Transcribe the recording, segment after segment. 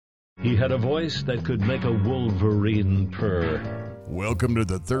He had a voice that could make a wolverine purr. Welcome to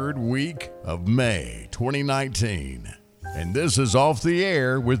the third week of May 2019. And this is Off the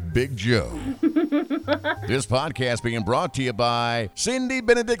Air with Big Joe. This podcast being brought to you by Cindy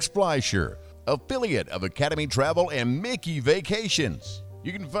Benedict Spleischer, affiliate of Academy Travel and Mickey Vacations.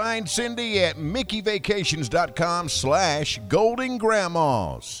 You can find Cindy at mickeyvacations.com/Golden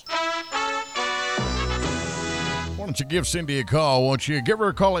Grandmas. Why don't you give Cindy a call? Won't you give her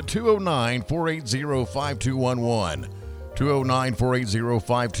a call at 209-480-5211.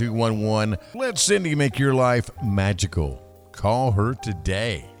 209-480-5211. Let Cindy make your life magical. Call her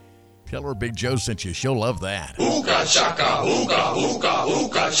today. Tell her Big Joe sent you. She'll love that. Hookah shaka, hookah, hookah,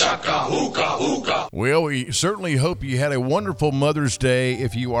 hookah shaka, hookah, hookah. Well, we certainly hope you had a wonderful Mother's Day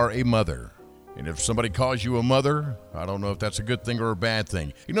if you are a mother. And if somebody calls you a mother, I don't know if that's a good thing or a bad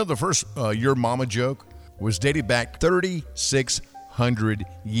thing. You know, the first Your Mama joke was dated back 3,600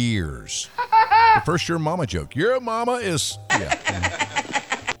 years. The first Your Mama joke. Your mama is... Yeah.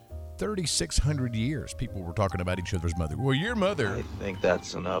 3,600 years people were talking about each other's mother. Well, your mother... I think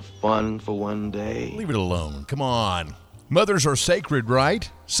that's enough fun for one day. Leave it alone. Come on. Mothers are sacred, right?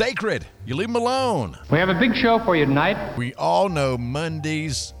 Sacred. You leave them alone. We have a big show for you tonight. We all know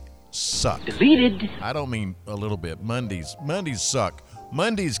Mondays suck. Deleted. I don't mean a little bit. Mondays suck.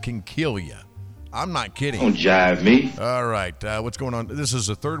 Mondays can kill you. I'm not kidding. Don't jive me. All right. What's going on? This is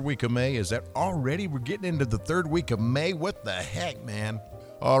the third week of May. Is that already? We're getting into the third week of May? What the heck, man?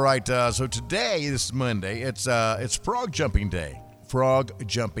 All right, so today, this is Monday, it's Frog Jumping Day. Frog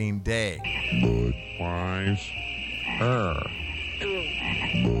Jumping Day. Budweiser.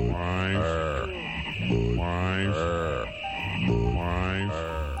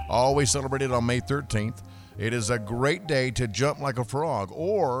 Always celebrated on May 13th. It is a great day to jump like a frog,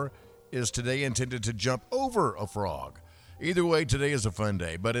 or is today intended to jump over a frog? Either way, today is a fun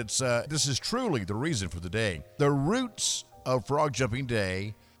day, but this is truly the reason for the day. The roots of Frog Jumping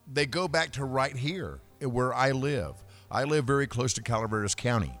Day, they go back to right here where I live. I live very close to Calaveras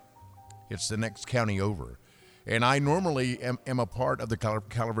County. It's the next county over. And I normally am a part of the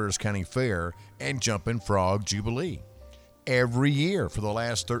Calaveras County Fair and Jumping Frog Jubilee. Every year for the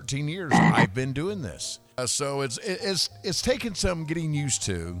last 13 years, I've been doing this. So it's taken some getting used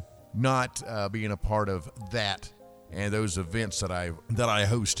to not being a part of that and those events that I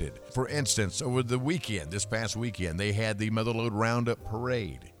hosted. For instance, over the weekend, this past weekend, they had the Motherlode Roundup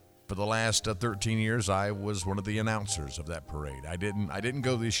Parade. For the last 13 years, I was one of the announcers of that parade. I didn't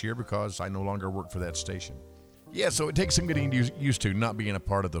go this year because I no longer work for that station. Yeah, so it takes some getting used to not being a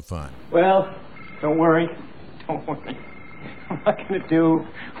part of the fun. Well, don't worry. I'm not going to do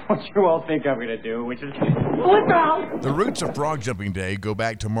what you all think I'm going to do, which is... What the? The roots of Frog Jumping Day go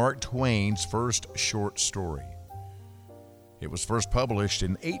back to Mark Twain's first short story. It was first published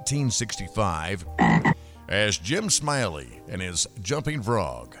in 1865 as Jim Smiley and His Jumping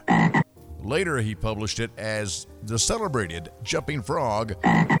Frog. Later, he published it as the celebrated Jumping Frog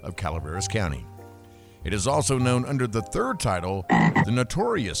of Calaveras County. It is also known under the third title, The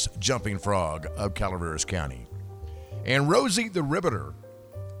Notorious Jumping Frog of Calaveras County. And Rosie the Riveter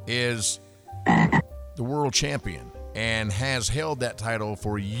is the world champion and has held that title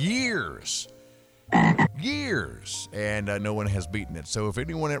for years. And no one has beaten it. So if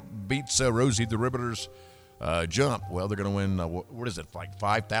anyone beats Rosie the Riveter's jump, well, they're going to win, what is it, like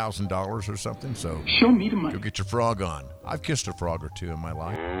 $5,000 or something? So Show me the money. go get your frog on. I've kissed a frog or two in my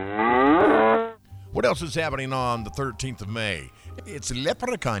life. What else is happening on the 13th of May? It's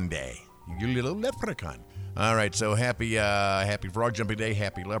Leprechaun Day. You little leprechaun. All right, so happy Frog Jumping Day,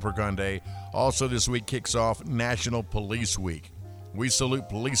 happy Leprechaun Day. Also this week kicks off National Police Week. We salute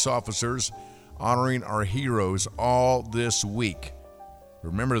police officers, honoring our heroes all this week.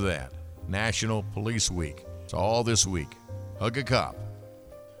 Remember that. National Police Week. It's all this week. Hug a cop.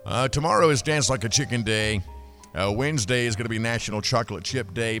 Tomorrow is Dance Like a Chicken Day. Wednesday is going to be National Chocolate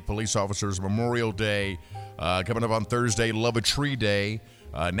Chip Day, Police Officers Memorial Day. Coming up on Thursday, Love a Tree Day.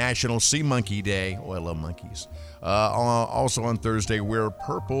 National Sea Monkey Day. Oh, I love monkeys. Also on Thursday, Wear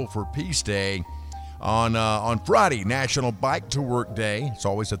Purple for Peace Day. On Friday, National Bike to Work Day. It's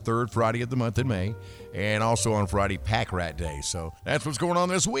always the third Friday of the month in May. And also on Friday, Pack Rat Day. So that's what's going on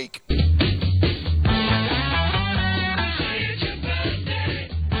this week. That's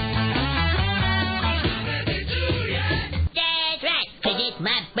right, 'cause it's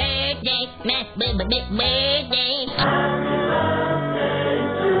my birthday, my birthday.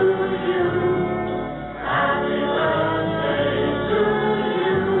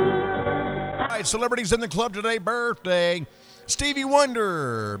 All right, celebrities in the club today, birthday. Stevie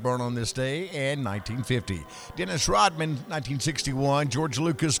Wonder, born on this day, and 1950. Dennis Rodman, 1961. George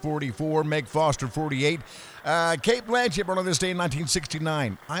Lucas, 44. Meg Foster, 48. Kate Blanchett, born on this day in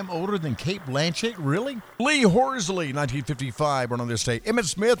 1969. I'm older than Kate Blanchett? Really? Lee Horsley, 1955, born on this day. Emmett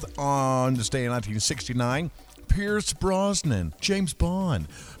Smith, on this day in 1969. Pierce Brosnan, James Bond,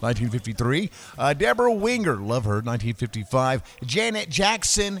 1953. Deborah Winger, love her, 1955. Janet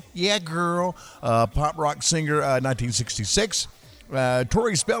Jackson, yeah, girl, pop rock singer, 1966.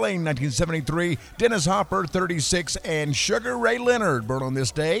 Tori Spelling, 1973. Dennis Hopper, 36. And Sugar Ray Leonard, born on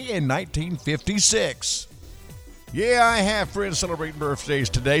this day in 1956. Yeah, I have friends celebrating birthdays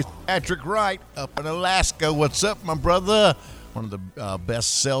today. Patrick Wright, up in Alaska. What's up, my brother? One of the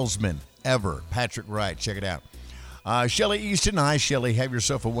best salesmen ever. Patrick Wright, check it out. Shelly Easton, hi Shelly, have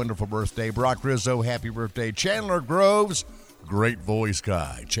yourself a wonderful birthday. Brock Rizzo, happy birthday. Chandler Groves, great voice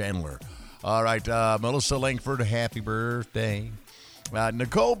guy, Chandler. All right, Melissa Langford, happy birthday.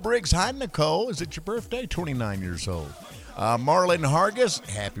 Nicole Briggs, hi Nicole, is it your birthday? 29 years old. Marlon Hargis,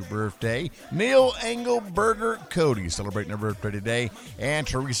 happy birthday. Neil Engelberger Cody, celebrating her birthday today. And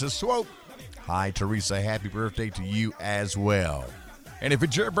Teresa Swope, hi Teresa, happy birthday to you as well. And if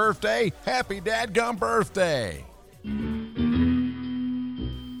it's your birthday, happy dadgum birthday.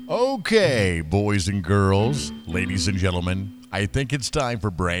 Okay, boys and girls, ladies and gentlemen, I think it's time for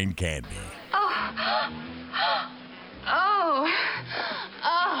Brain Candy.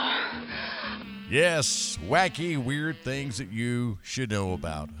 Yes, wacky, weird things that you should know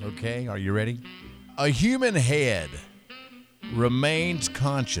about. Okay, are you ready? A human head remains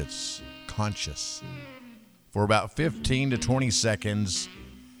conscious for about 15 to 20 seconds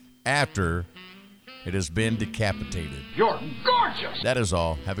after it has been decapitated. You're gorgeous! That is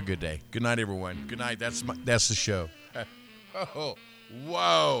all. Have a good day. Good night, everyone. Good night. That's the show. Oh,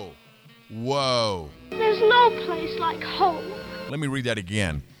 whoa. There's no place like home. Let me read that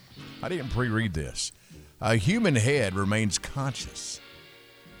again. I didn't pre-read this. A human head remains conscious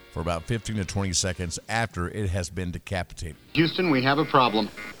for about 15 to 20 seconds after it has been decapitated. Houston, we have a problem.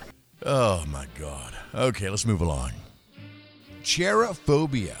 Oh, my God. Okay, let's move along.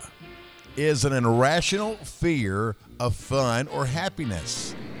 Cherophobia is an irrational fear of fun or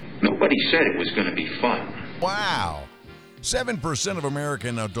happiness. Nobody said it was going to be fun. Wow. 7% of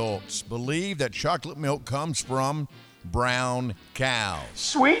American adults believe that chocolate milk comes from brown cows.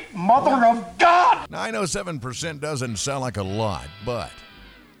 Sweet mother of God! Now, I know 7% doesn't sound like a lot, but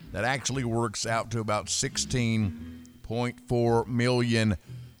that actually works out to about 16.4 million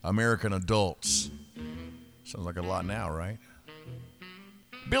American adults. Sounds like a lot now, right?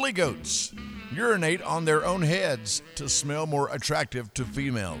 Billy goats urinate on their own heads to smell more attractive to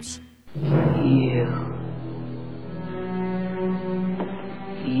females.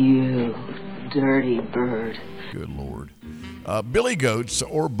 You dirty bird. Good Lord. Billy goats,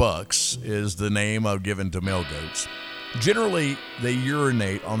 or bucks, is the name given to male goats. Generally, they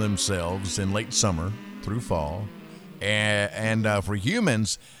urinate on themselves in late summer through fall. And for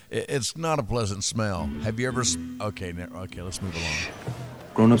humans, it's not a pleasant smell. Have you ever... Okay, let's move along.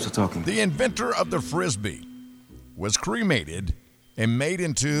 Grown-ups are talking. The inventor of the Frisbee was cremated and made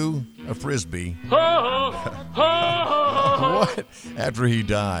into a Frisbee. What? After he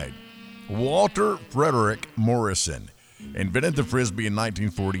died. Walter Frederick Morrison invented the Frisbee in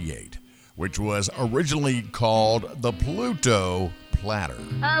 1948, which was originally called the Pluto Platter.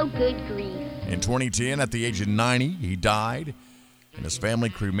 Oh, good grief. In 2010, at the age of 90, he died, and his family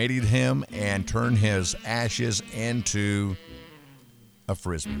cremated him and turned his ashes into a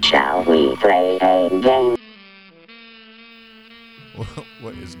Frisbee. Shall we play a game?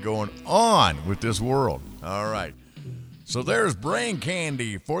 What is going on with this world? All right. So there's Brain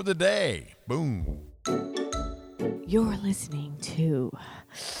Candy for the day. Boom. You're listening to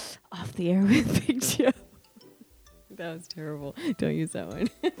Off the Air with Big Joe. That was terrible. Don't use that one.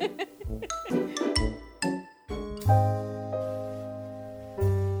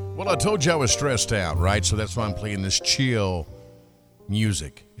 Well, I told you I was stressed out, right? So that's why I'm playing this chill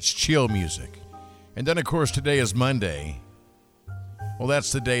music. It's chill music. And then, of course, today is Monday. Well,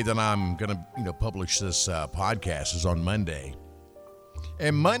 that's the day that I'm going to, publish this podcast is on Monday.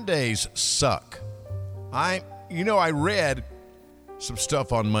 And Mondays suck. I read some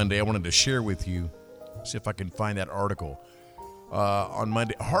stuff on Monday I wanted to share with you. See if I can find that article on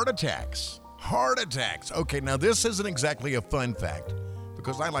Monday. Heart attacks. Okay, now this isn't exactly a fun fact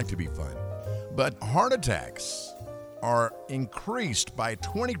because I like to be fun. But heart attacks are increased by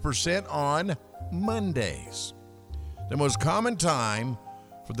 20% on Mondays. The most common time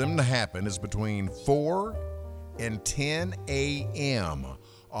for them to happen is between 4 and 10 a.m.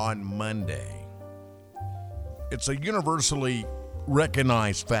 on Monday. it's a universally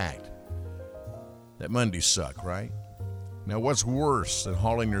recognized fact that Mondays suck, right? Now, what's worse than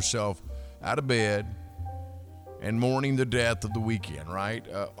hauling yourself out of bed and mourning the death of the weekend, right?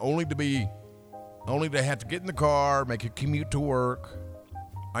 Only to have to get in the car, make a commute to work.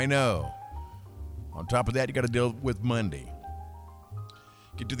 I know. On top of that, you got to deal with Monday.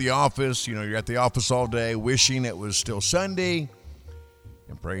 Get to the office, you're at the office all day, wishing it was still Sunday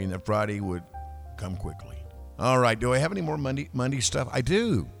and praying that Friday would come quickly. All right, do I have any more Monday stuff? I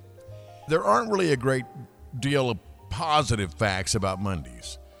do. There aren't really a great deal of positive facts about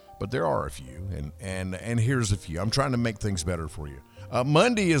Mondays, but there are a few, and here's a few. I'm trying to make things better for you.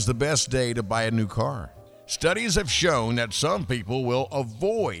 Monday is the best day to buy a new car. Studies have shown that some people will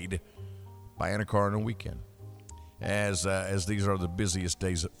avoid buying a car on a weekend, as these are the busiest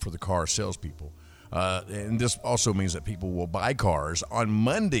days for the car salespeople. And this also means that people will buy cars on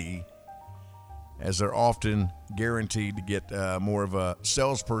Monday, as they're often guaranteed to get more of a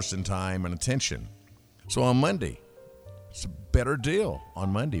salesperson time and attention. So on Monday, it's a better deal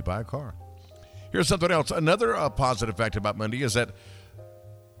on Monday, buy a car. Here's something else. Another positive fact about Monday is that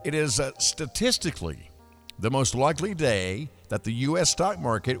it is statistically the most likely day that the U.S. stock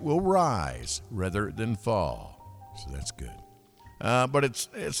market will rise rather than fall. So that's good. But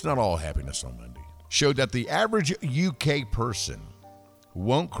it's not all happiness on Monday. Showed that the average UK person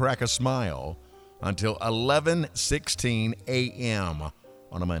won't crack a smile until 11:16 a.m.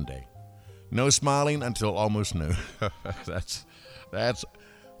 on a Monday. No smiling until almost noon. That's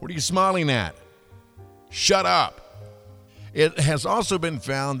what are you smiling at? Shut up. It has also been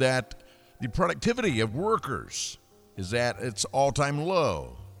found that the productivity of workers is at its all-time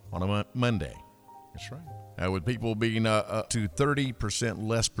low on a Monday. That's right. With people being up to 30%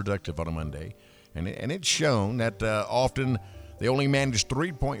 less productive on a Monday. And it's shown that often they only manage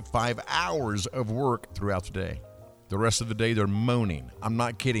 3.5 hours of work throughout the day. The rest of the day, they're moaning. I'm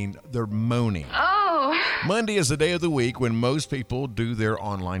not kidding. They're moaning. Oh. Monday is the day of the week when most people do their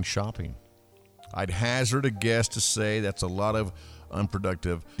online shopping. I'd hazard a guess to say that's a lot of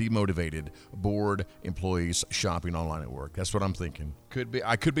unproductive, demotivated, bored employees shopping online at work. That's what I'm thinking.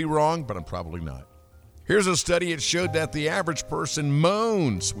 I could be wrong, but I'm probably not. Here's a study. It showed that the average person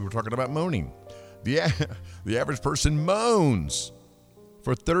moans. We were talking about moaning. The average person moans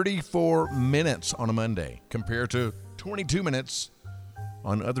for 34 minutes on a Monday compared to 22 minutes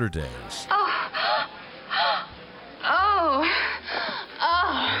on other days.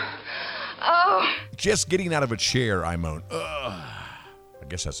 Just getting out of a chair, I moan. Ugh. I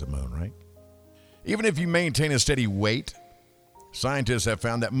guess that's a moan, right? Even if you maintain a steady weight, scientists have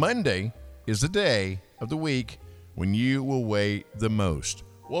found that Monday is the day of the week when you will weigh the most.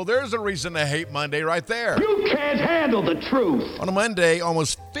 Well, there's a reason to hate Monday right there. You can't handle the truth. On a Monday,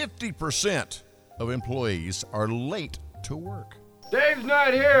 almost 50% of employees are late to work. Dave's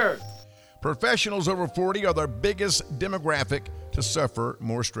not here. Professionals over 40 are the biggest demographic to suffer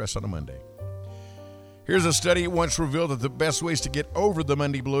more stress on a Monday. Here's a study once revealed that the best ways to get over the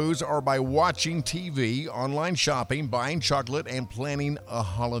Monday blues are by watching TV, online shopping, buying chocolate, and planning a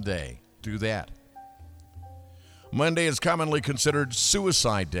holiday. Do that. Monday is commonly considered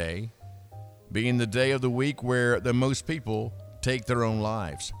Suicide Day, being the day of the week where the most people take their own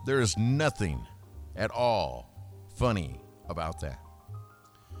lives. There is nothing at all funny about that.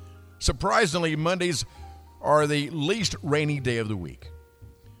 Surprisingly, Mondays are the least rainy day of the week,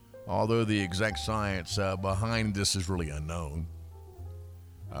 although the exact science behind this is really unknown.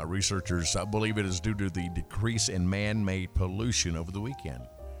 Researchers believe it is due to the decrease in man-made pollution over the weekend.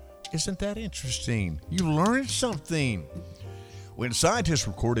 Isn't that interesting? You learned something. When scientists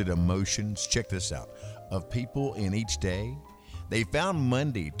recorded emotions, check this out, of people in each day, they found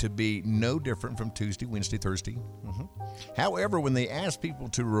Monday to be no different from Tuesday, Wednesday, Thursday. However, when they asked people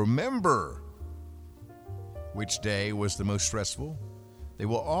to remember which day was the most stressful, they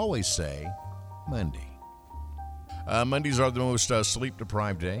will always say Monday. Mondays are the most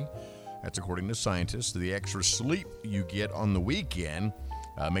sleep-deprived day. That's according to scientists. The extra sleep you get on the weekend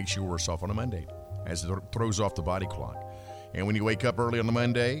makes you worse off on a Monday, as it throws off the body clock. And when you wake up early on a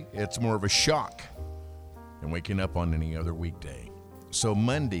Monday, it's more of a shock than waking up on any other weekday. So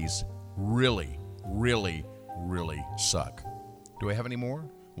Mondays really, really, really suck. Do I have any more?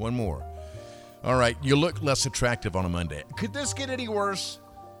 One more. All right, you look less attractive on a Monday. Could this get any worse?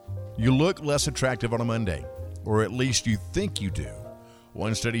 You look less attractive on a Monday, or at least you think you do.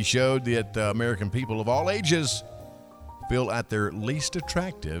 One study showed that American people of all ages feel at their least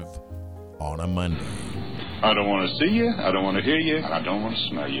attractive on a Monday. I don't want to see you, I don't want to hear you, and I don't want to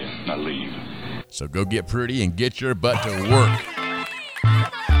smell you. Now leave. So go get pretty and get your butt to work.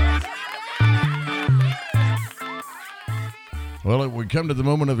 Well, we come to the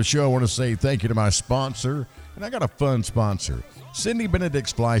moment of the show. I want to say thank you to my sponsor, and I got a fun sponsor. Cindy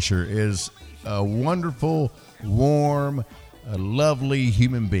Benedict Fleischer is a wonderful, warm, lovely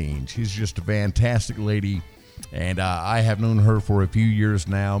human being. She's just a fantastic lady, and I have known her for a few years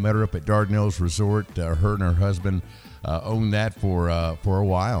now. Met her up at Dardanelles Resort. Her and her husband owned that for a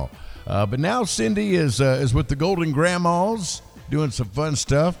while. But now Cindy is with the Golden Grandmas, doing some fun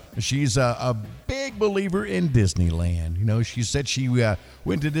stuff. She's a big believer in Disneyland. You know, she said she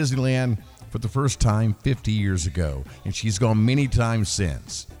went to Disneyland for the first time 50 years ago, and she's gone many times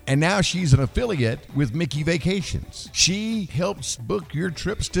since. And now she's an affiliate with Mickey Vacations. She helps book your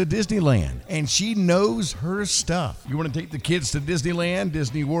trips to Disneyland, and she knows her stuff. You want to take the kids to Disneyland,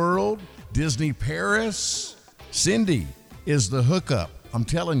 Disney World, Disney Paris? Cindy is the hookup. I'm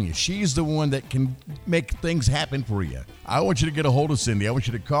telling you, she's the one that can make things happen for you. I want you to get a hold of Cindy. I want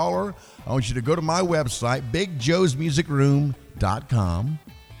you to call her. I want you to go to my website, BigJoe'sMusicRoom.com.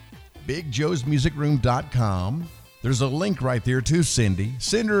 BigJoe'sMusicRoom.com. There's a link right there to Cindy.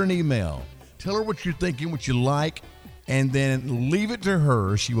 Send her an email. Tell her what you're thinking, what you like, and then leave it to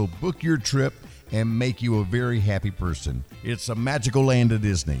her. She will book your trip and make you a very happy person. It's a magical land of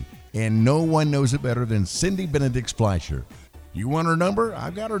Disney, and no one knows it better than Cindy Benedict Fleischer. You want her number?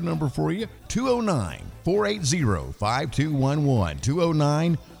 I've got her number for you.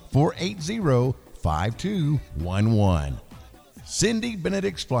 209-480-5211. 209-480-5211. Cindy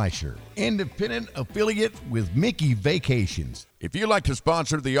Benedict Fleischer, independent affiliate with Mickey Vacations. If you'd like to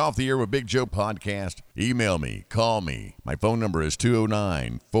sponsor the Off the Air with Big Joe podcast, email me, call me. My phone number is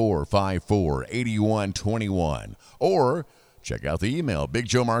 209-454-8121. Or check out the email,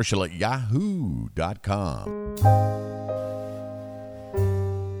 BigJoeMarshall@yahoo.com.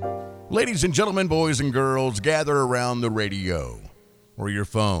 Ladies and gentlemen, boys and girls, gather around the radio or your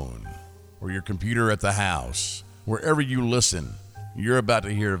phone or your computer at the house. Wherever you listen, you're about to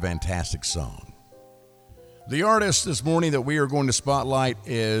hear a fantastic song. The artist this morning that we are going to spotlight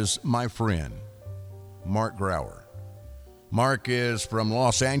is my friend, Mark Grauer. Mark is from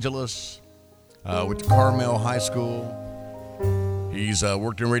Los Angeles, went to Carmel High School. He's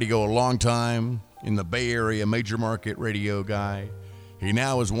worked in radio a long time, in the Bay Area, major market radio guy. He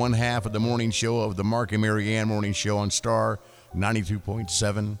now is one half of the morning show of the Mark and Marianne morning show on Star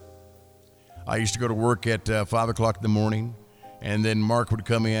 92.7. I used to go to work at 5 o'clock in the morning, and then Mark would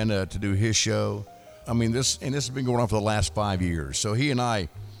come in to do his show. I mean, this has been going on for the last 5 years. So he and I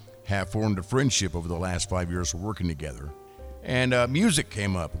have formed a friendship over the last 5 years of working together. And music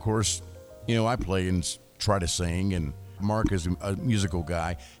came up. Of course, you know, I play and try to sing, and Mark is a musical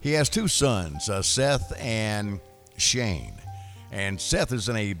guy. He has two sons, Seth and Shane. And Seth is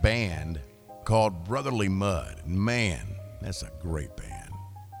in a band called Brotherly Mud. Man, that's a great band.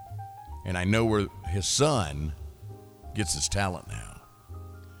 And I know where his son gets his talent now.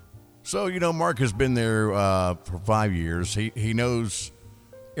 So, you know, Mark has been there for 5 years. He knows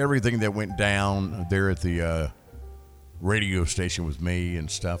everything that went down there at the radio station with me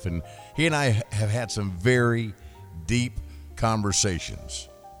and stuff. And he and I have had some very deep conversations.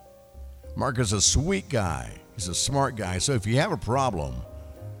 Mark is a sweet guy. He's a smart guy. So if you have a problem,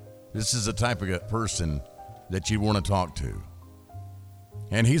 this is the type of person that you want to talk to.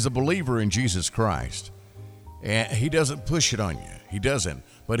 And he's a believer in Jesus Christ. And he doesn't push it on you. He doesn't.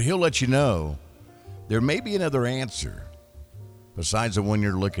 But he'll let you know there may be another answer besides the one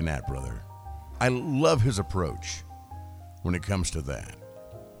you're looking at, brother. I love his approach when it comes to that.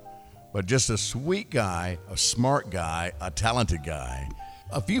 But just a sweet guy, a smart guy, a talented guy.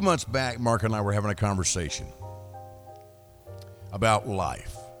 A few months back, Mark and I were having a conversation about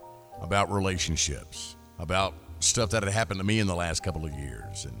life, about relationships, about stuff that had happened to me in the last couple of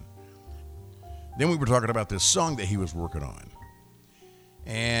years. And then we were talking about this song that he was working on.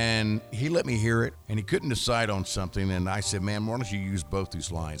 And he let me hear it, and he couldn't decide on something. And I said, man, why don't you use both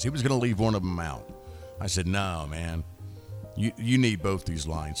these lines? He was going to leave one of them out. I said, no, man, you need both these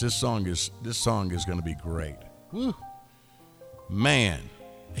lines. This song is going to be great. Woo. Man,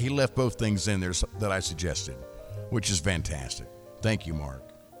 he left both things in there that I suggested, which is fantastic. Thank you, Mark.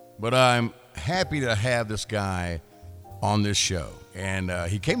 But I'm happy to have this guy on this show. And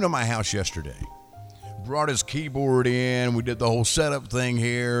he came to my house yesterday, brought his keyboard in. We did the whole setup thing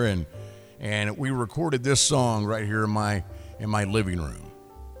here, and we recorded this song right here in my living room,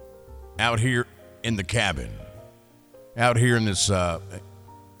 out here in the cabin, out here in this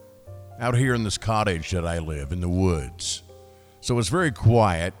cottage that I live in the woods. So it's very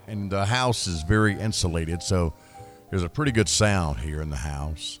quiet, and the house is very insulated, so there's a pretty good sound here in the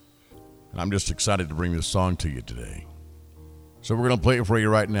house. And I'm just excited to bring this song to you today. So we're going to play it for you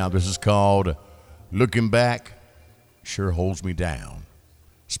right now. This is called Looking Back sure holds me down.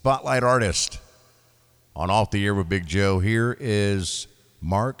 Spotlight artist on Off the Air with Big Joe. Here is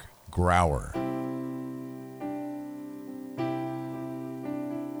Mark Grauer.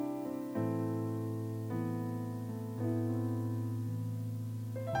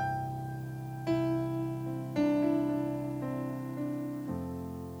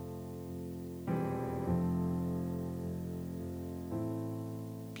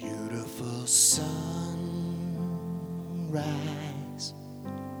 Beautiful sunrise.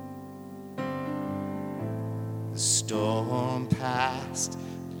 The storm passed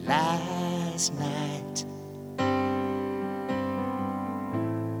last night.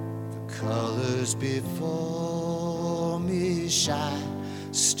 The colors before me shine.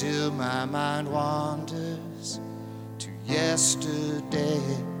 Still my mind wanders to yesterday.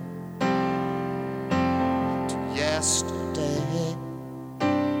 To yesterday.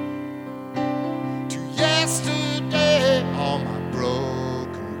 To yesterday. All my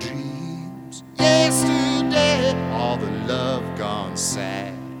broken dreams. Yesterday. All the love gone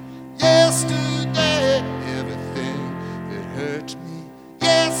sad. Yesterday. Everything that hurt me.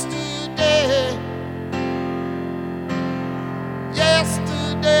 Yesterday.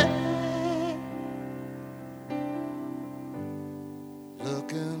 Yesterday.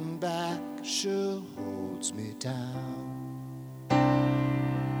 Looking back sure holds me down.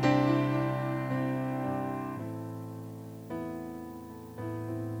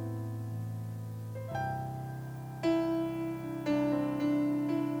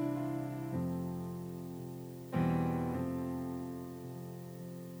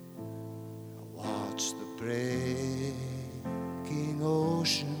 Watch the breaking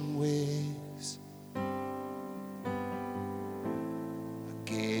ocean waves. I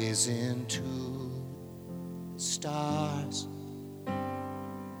gaze into stars. The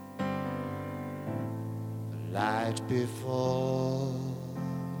light before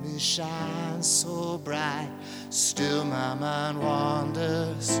me shines so bright. Still my mind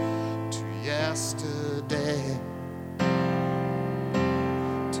wanders to yesterday.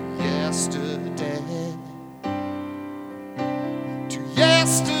 Yesterday, to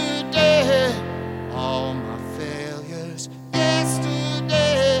yesterday, all my failures.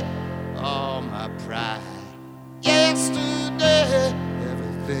 Yesterday, all my pride. Yesterday,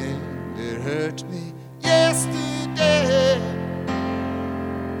 everything that hurt me. Yesterday,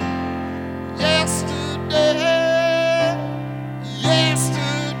 yesterday, yesterday, yesterday.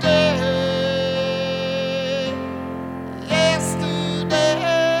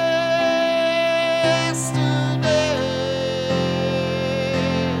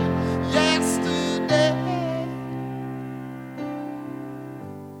 Yesterday,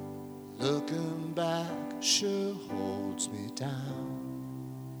 looking back sure holds me down.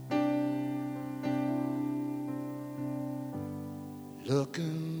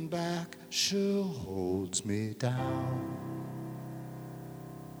 Looking back sure holds me down.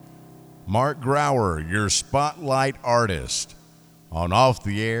 Mark Grauer, your spotlight artist on Off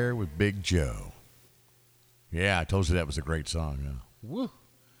the Air with Big Joe. Yeah, I told you that was a great song. Huh? Woo.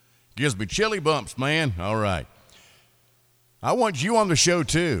 Gives me chilly bumps, man. All right. I want you on the show,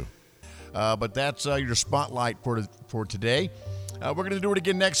 too. But that's your spotlight for today. We're going to do it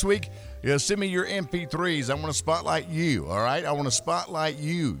again next week. Send me your MP3s. I want to spotlight you, all right? I want to spotlight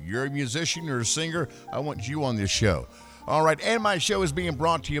you. You're a musician, you're a singer. I want you on this show. All right, and my show is being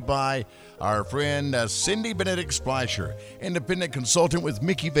brought to you by our friend Cindy Benedict Splasher, independent consultant with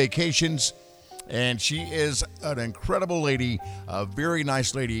Mickey Vacations. And she is an incredible lady, a very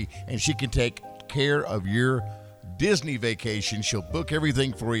nice lady, and she can take care of your Disney vacation. She'll book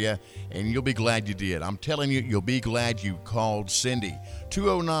everything for you, and you'll be glad you did. I'm telling you, you'll be glad you called Cindy.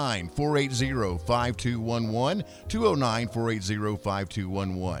 209-480-5211,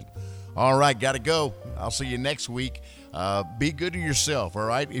 209-480-5211. All right, got to go. I'll see you next week. Be good to yourself, all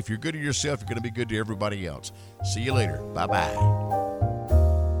right? If you're good to yourself, you're going to be good to everybody else. See you later. Bye-bye.